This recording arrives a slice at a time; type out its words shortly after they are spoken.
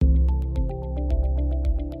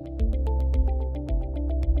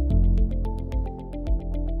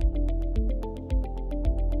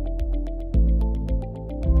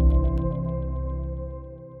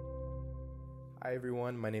Hi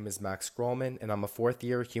everyone, my name is Max Grohlman, and I'm a fourth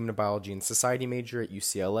year Human Biology and Society major at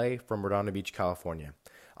UCLA from Redondo Beach, California.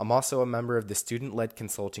 I'm also a member of the student-led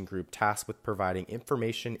consulting group tasked with providing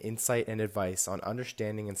information, insight, and advice on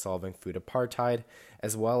understanding and solving food apartheid,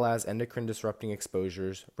 as well as endocrine-disrupting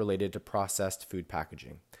exposures related to processed food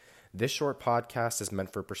packaging. This short podcast is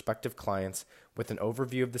meant for prospective clients with an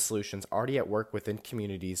overview of the solutions already at work within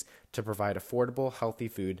communities to provide affordable, healthy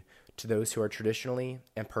food to those who are traditionally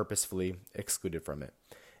and purposefully excluded from it.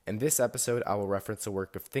 In this episode, I will reference the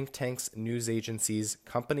work of think tanks, news agencies,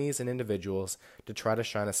 companies, and individuals to try to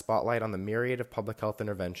shine a spotlight on the myriad of public health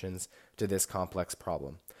interventions to this complex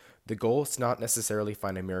problem. The goal is to not necessarily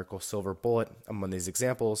find a miracle silver bullet among these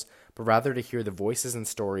examples, but rather to hear the voices and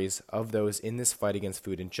stories of those in this fight against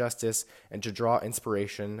food injustice and to draw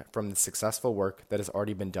inspiration from the successful work that has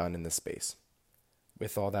already been done in this space.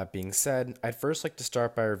 With all that being said, I'd first like to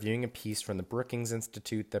start by reviewing a piece from the Brookings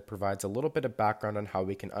Institute that provides a little bit of background on how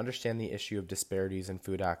we can understand the issue of disparities in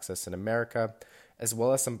food access in America, as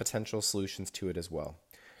well as some potential solutions to it as well.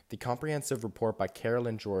 The comprehensive report by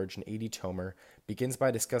Carolyn George and A.D. Tomer begins by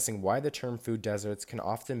discussing why the term food deserts can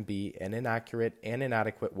often be an inaccurate and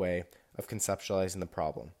inadequate way of conceptualizing the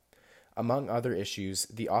problem. Among other issues,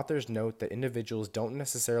 the authors note that individuals don't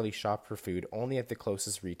necessarily shop for food only at the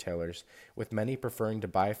closest retailers, with many preferring to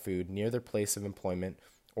buy food near their place of employment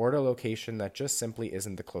or at a location that just simply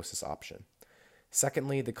isn't the closest option.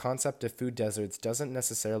 Secondly, the concept of food deserts doesn't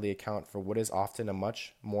necessarily account for what is often a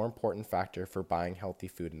much more important factor for buying healthy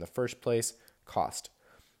food in the first place: cost.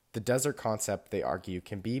 The desert concept, they argue,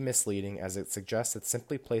 can be misleading as it suggests that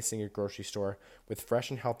simply placing a grocery store with fresh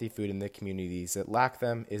and healthy food in the communities that lack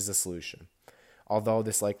them is the solution. Although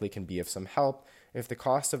this likely can be of some help, if the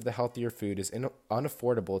cost of the healthier food is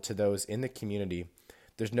unaffordable to those in the community,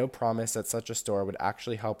 there's no promise that such a store would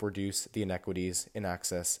actually help reduce the inequities in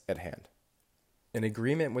access at hand. In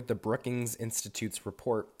agreement with the Brookings Institute's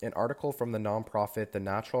report, an article from the nonprofit the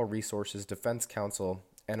Natural Resources Defense Council,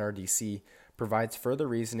 NRDC, provides further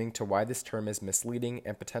reasoning to why this term is misleading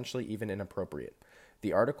and potentially even inappropriate.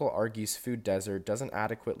 The article argues food desert doesn't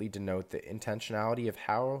adequately denote the intentionality of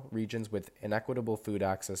how regions with inequitable food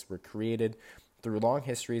access were created through long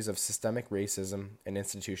histories of systemic racism and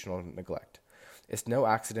institutional neglect. It's no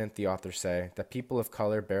accident, the authors say, that people of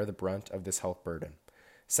color bear the brunt of this health burden.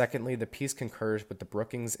 Secondly, the piece concurs with the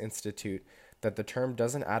Brookings Institute that the term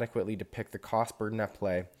doesn't adequately depict the cost burden at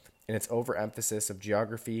play in its overemphasis of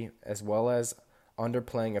geography, as well as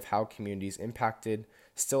underplaying of how communities impacted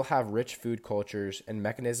still have rich food cultures and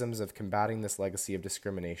mechanisms of combating this legacy of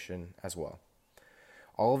discrimination as well.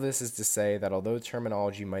 All of this is to say that although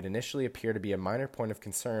terminology might initially appear to be a minor point of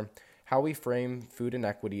concern, how we frame food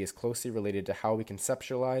inequity is closely related to how we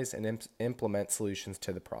conceptualize and implement solutions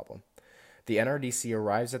to the problem. The NRDC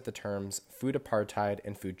arrives at the terms food apartheid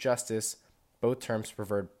and food justice, both terms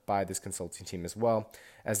preferred by this consulting team as well,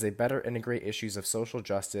 as they better integrate issues of social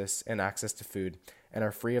justice and access to food and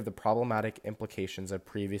are free of the problematic implications of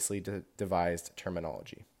previously devised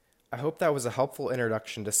terminology. I hope that was a helpful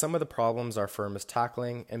introduction to some of the problems our firm is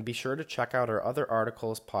tackling, and be sure to check out our other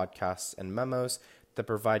articles, podcasts, and memos that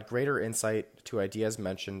provide greater insight to ideas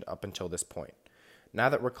mentioned up until this point. Now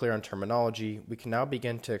that we're clear on terminology, we can now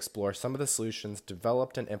begin to explore some of the solutions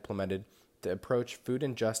developed and implemented to approach food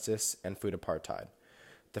injustice and food apartheid.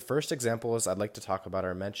 The first examples I'd like to talk about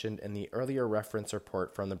are mentioned in the earlier reference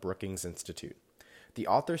report from the Brookings Institute. The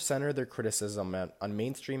authors center their criticism on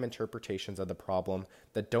mainstream interpretations of the problem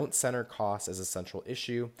that don't center cost as a central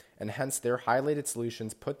issue, and hence their highlighted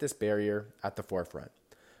solutions put this barrier at the forefront.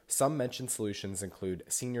 Some mentioned solutions include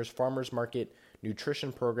Seniors Farmers Market,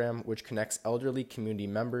 nutrition program which connects elderly community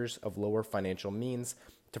members of lower financial means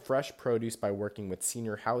to fresh produce by working with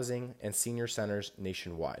senior housing and senior centers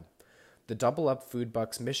nationwide. The Double Up Food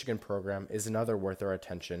Bucks Michigan program is another worth our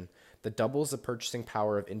attention that doubles the purchasing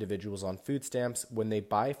power of individuals on food stamps when they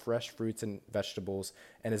buy fresh fruits and vegetables,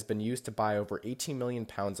 and has been used to buy over 18 million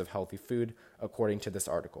pounds of healthy food, according to this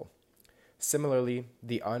article. Similarly,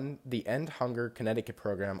 the End Hunger Connecticut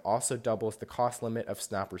program also doubles the cost limit of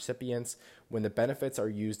SNAP recipients when the benefits are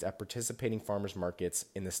used at participating farmers markets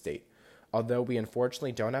in the state. Although we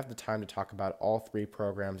unfortunately don't have the time to talk about all three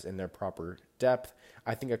programs in their proper depth,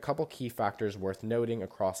 I think a couple key factors worth noting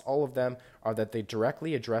across all of them are that they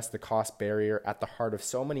directly address the cost barrier at the heart of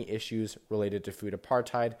so many issues related to food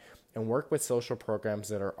apartheid and work with social programs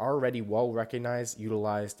that are already well recognized,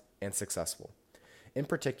 utilized, and successful. In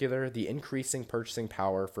particular, the increasing purchasing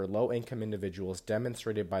power for low-income individuals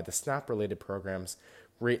demonstrated by the SNAP-related programs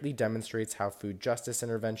greatly demonstrates how food justice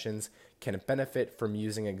interventions can benefit from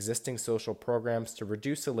using existing social programs to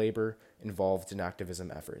reduce the labor involved in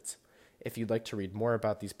activism efforts. If you'd like to read more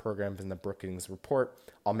about these programs in the Brookings Report,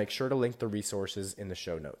 I'll make sure to link the resources in the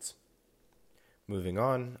show notes. Moving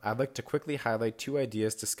on, I'd like to quickly highlight 2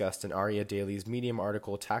 ideas discussed in Aria Daly's Medium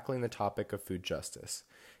article tackling the topic of food justice.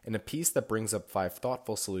 In a piece that brings up 5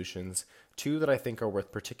 thoughtful solutions, 2 that I think are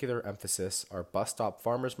worth particular emphasis are bus stop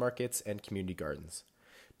farmers markets and community gardens.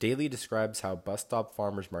 Daly describes how bus stop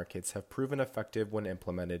farmers markets have proven effective when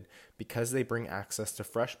implemented because they bring access to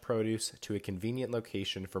fresh produce to a convenient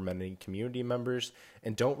location for many community members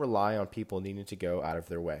and don't rely on people needing to go out of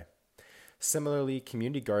their way. Similarly,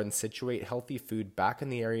 community gardens situate healthy food back in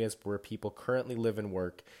the areas where people currently live and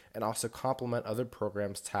work and also complement other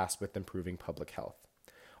programs tasked with improving public health.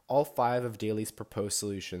 All 5 of Daly's proposed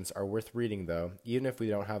solutions are worth reading though, even if we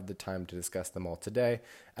don't have the time to discuss them all today,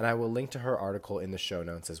 and I will link to her article in the show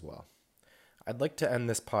notes as well. I'd like to end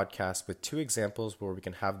this podcast with 2 examples where we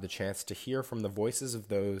can have the chance to hear from the voices of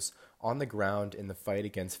those on the ground in the fight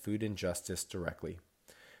against food injustice directly.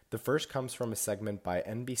 The first comes from a segment by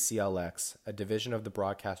NBCLX, a division of the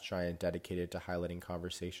broadcast giant dedicated to highlighting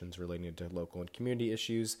conversations relating to local and community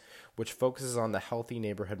issues, which focuses on the Healthy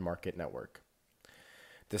Neighborhood Market Network.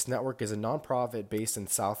 This network is a nonprofit based in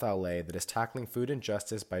South LA that is tackling food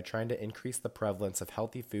injustice by trying to increase the prevalence of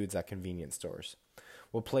healthy foods at convenience stores.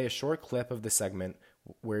 We'll play a short clip of the segment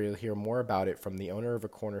where you'll hear more about it from the owner of a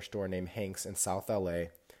corner store named Hank's in South LA,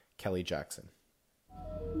 Kelly Jackson.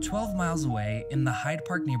 12 miles away, in the Hyde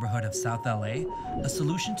Park neighborhood of South LA, a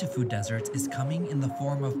solution to food deserts is coming in the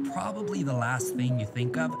form of probably the last thing you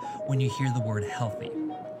think of when you hear the word healthy: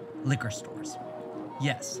 liquor stores.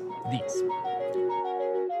 Yes, these.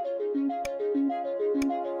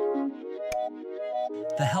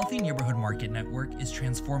 The Healthy Neighborhood Market Network is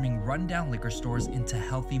transforming rundown liquor stores into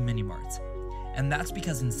healthy mini-marts. And that's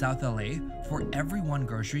because in South LA, for every 1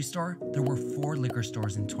 grocery store, there were 4 liquor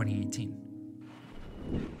stores in 2018.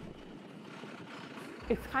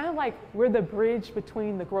 It's kind of like we're the bridge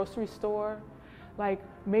between the grocery store. Like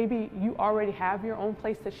maybe you already have your own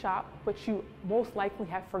place to shop, but you most likely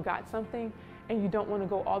have forgot something and you don't want to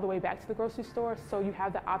go all the way back to the grocery store. So you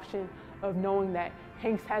have the option of knowing that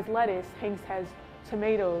Hank's has lettuce, Hank's has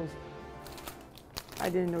tomatoes. I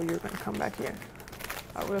didn't know you were going to come back here.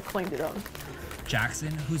 I would have cleaned it up.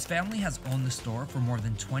 Jackson, whose family has owned the store for more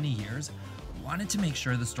than 20 years, wanted to make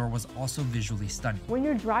sure the store was also visually stunning. When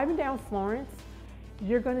you're driving down Florence,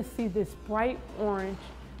 you're going to see this bright orange.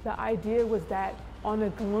 The idea was that on a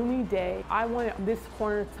gloomy day, I wanted this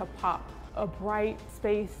corner to pop, a bright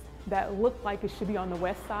space that looked like it should be on the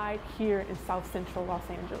west side here in South Central Los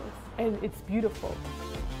Angeles. And it's beautiful.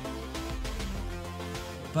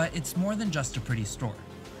 But it's more than just a pretty store.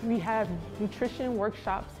 We have nutrition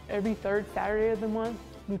workshops every 3rd Saturday of the month,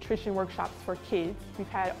 nutrition workshops for kids. We've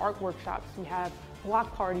had art workshops, we have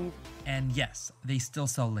block parties. And yes, they still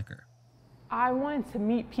sell liquor. I wanted to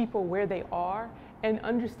meet people where they are and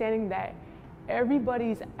understanding that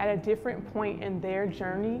everybody's at a different point in their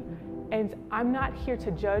journey, and I'm not here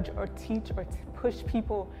to judge or teach or to push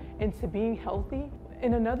people into being healthy.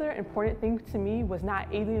 And another important thing to me was not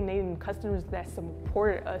alienating customers that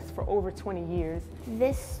supported us for over 20 years.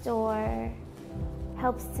 This store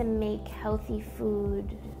helps to make healthy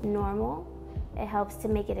food normal. It helps to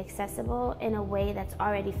make it accessible in a way that's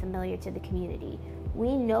already familiar to the community.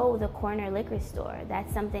 We know the corner liquor store.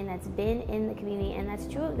 That's something that's been in the community, and that's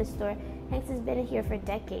true of the store. Hank's has been here for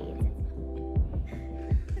decades.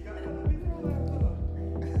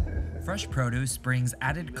 Fresh produce brings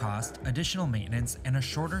added cost, additional maintenance, and a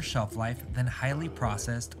shorter shelf life than highly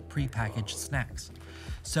processed, prepackaged snacks.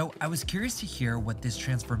 So I was curious to hear what this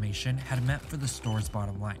transformation had meant for the store's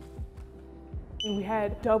bottom line. We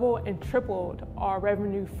had doubled and tripled our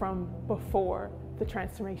revenue from before the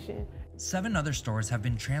transformation. 7 other stores have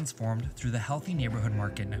been transformed through the Healthy Neighborhood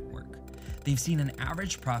Market Network. They've seen an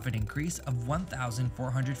average profit increase of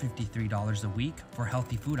 $1,453 a week for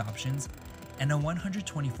healthy food options and a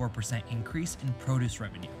 124% increase in produce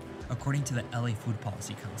revenue, according to the LA Food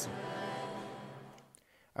Policy Council.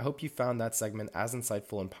 I hope you found that segment as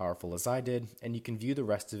insightful and powerful as I did, and you can view the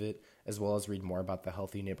rest of it as well as read more about the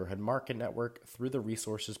Healthy Neighborhood Market Network through the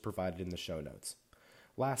resources provided in the show notes.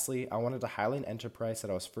 Lastly, I wanted to highlight an enterprise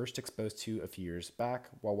that I was first exposed to a few years back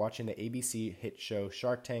while watching the ABC hit show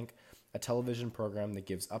Shark Tank, a television program that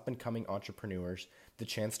gives up-and-coming entrepreneurs the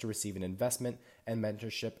chance to receive an investment and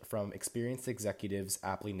mentorship from experienced executives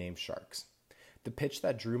aptly named sharks. The pitch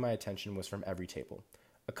that drew my attention was from Everytable,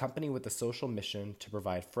 a company with a social mission to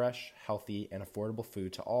provide fresh, healthy, and affordable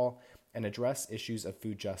food to all and address issues of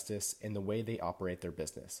food justice in the way they operate their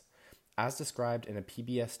business. As described in a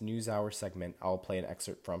PBS NewsHour segment I'll play an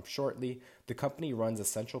excerpt from shortly, the company runs a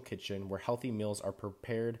central kitchen where healthy meals are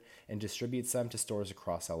prepared and distributes them to stores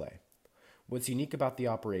across LA. What's unique about the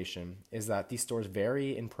operation is that these stores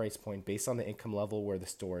vary in price point based on the income level where the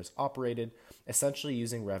store is operated, essentially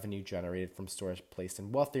using revenue generated from stores placed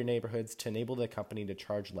in wealthier neighborhoods to enable the company to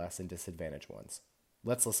charge less in disadvantaged ones.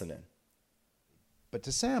 Let's listen in. But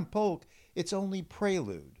to Sam Polk, it's only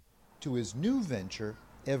prelude to his new venture,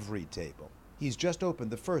 Every Table. He's just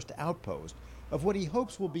opened the first outpost of what he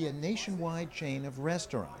hopes will be a nationwide chain of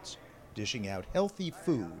restaurants, dishing out healthy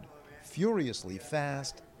food, furiously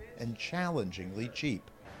fast, and challengingly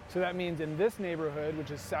cheap. So that means in this neighborhood,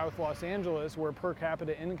 which is South Los Angeles, where per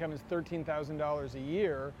capita income is $13,000 a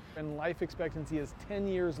year, and life expectancy is 10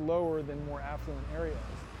 years lower than more affluent areas,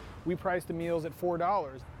 we price the meals at $4.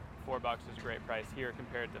 $4 is a great price here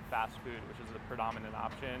compared to fast food, which is the predominant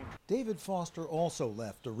option. David Foster also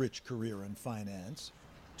left a rich career in finance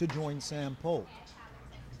to join Sam Polk.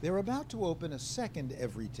 They're about to open a second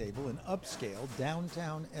Every Table in upscale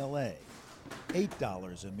downtown LA,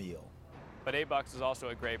 $8 a meal. But $8 is also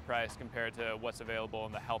a great price compared to what's available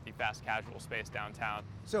in the healthy fast casual space downtown.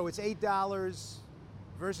 So it's $8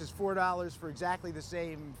 versus $4 for exactly the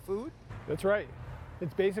same food? That's right.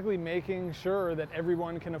 It's basically making sure that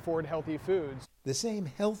everyone can afford healthy foods. The same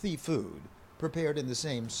healthy food prepared in the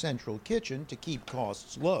same central kitchen to keep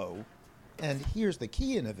costs low, and here's the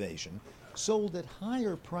key innovation, sold at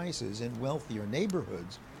higher prices in wealthier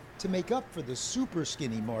neighborhoods to make up for the super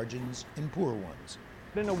skinny margins in poor ones.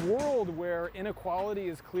 In a world where inequality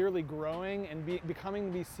is clearly growing and becoming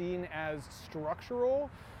to be seen as structural,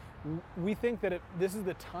 we think that this is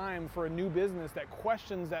the time for a new business that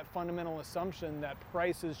questions that fundamental assumption that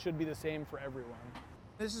prices should be the same for everyone.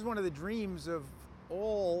 This is one of the dreams of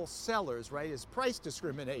all sellers, right, is price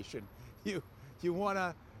discrimination. You want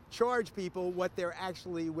to charge people what they're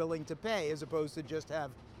actually willing to pay as opposed to just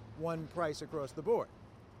have one price across the board.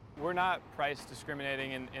 We're not price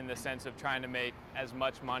discriminating in the sense of trying to make as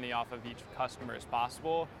much money off of each customer as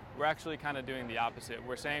possible. We're actually kind of doing the opposite.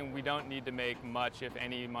 We're saying we don't need to make much, if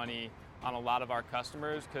any, money on a lot of our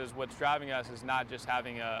customers, because what's driving us is not just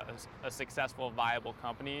having a successful, viable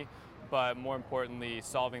company, but more importantly,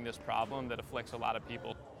 solving this problem that afflicts a lot of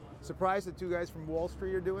people. Surprised that two guys from Wall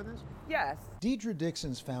Street are doing this? Yes. Deidre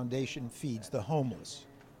Dixon's foundation feeds the homeless,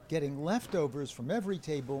 getting leftovers from Every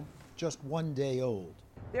Table just one day old.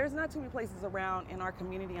 There's not too many places around in our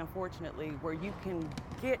community, unfortunately, where you can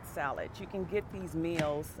get salads, you can get these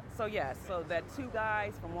meals. So yes, so that two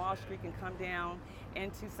guys from Wall Street can come down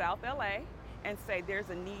into South LA and say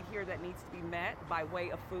there's a need here that needs to be met by way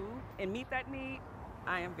of food and meet that need,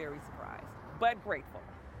 I am very surprised, but grateful.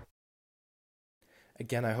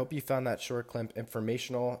 Again, I hope you found that short clip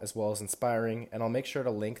informational as well as inspiring, and I'll make sure to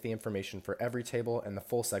link the information for Every Table and the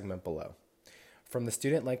full segment below. From the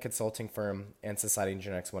student-led consulting firm and Society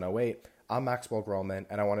Gen X 108, I'm Maxwell Grolman,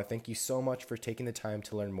 and I want to thank you so much for taking the time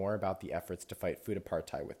to learn more about the efforts to fight food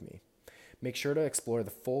apartheid with me. Make sure to explore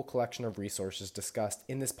the full collection of resources discussed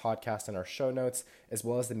in this podcast and our show notes, as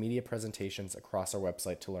well as the media presentations across our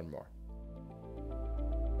website to learn more.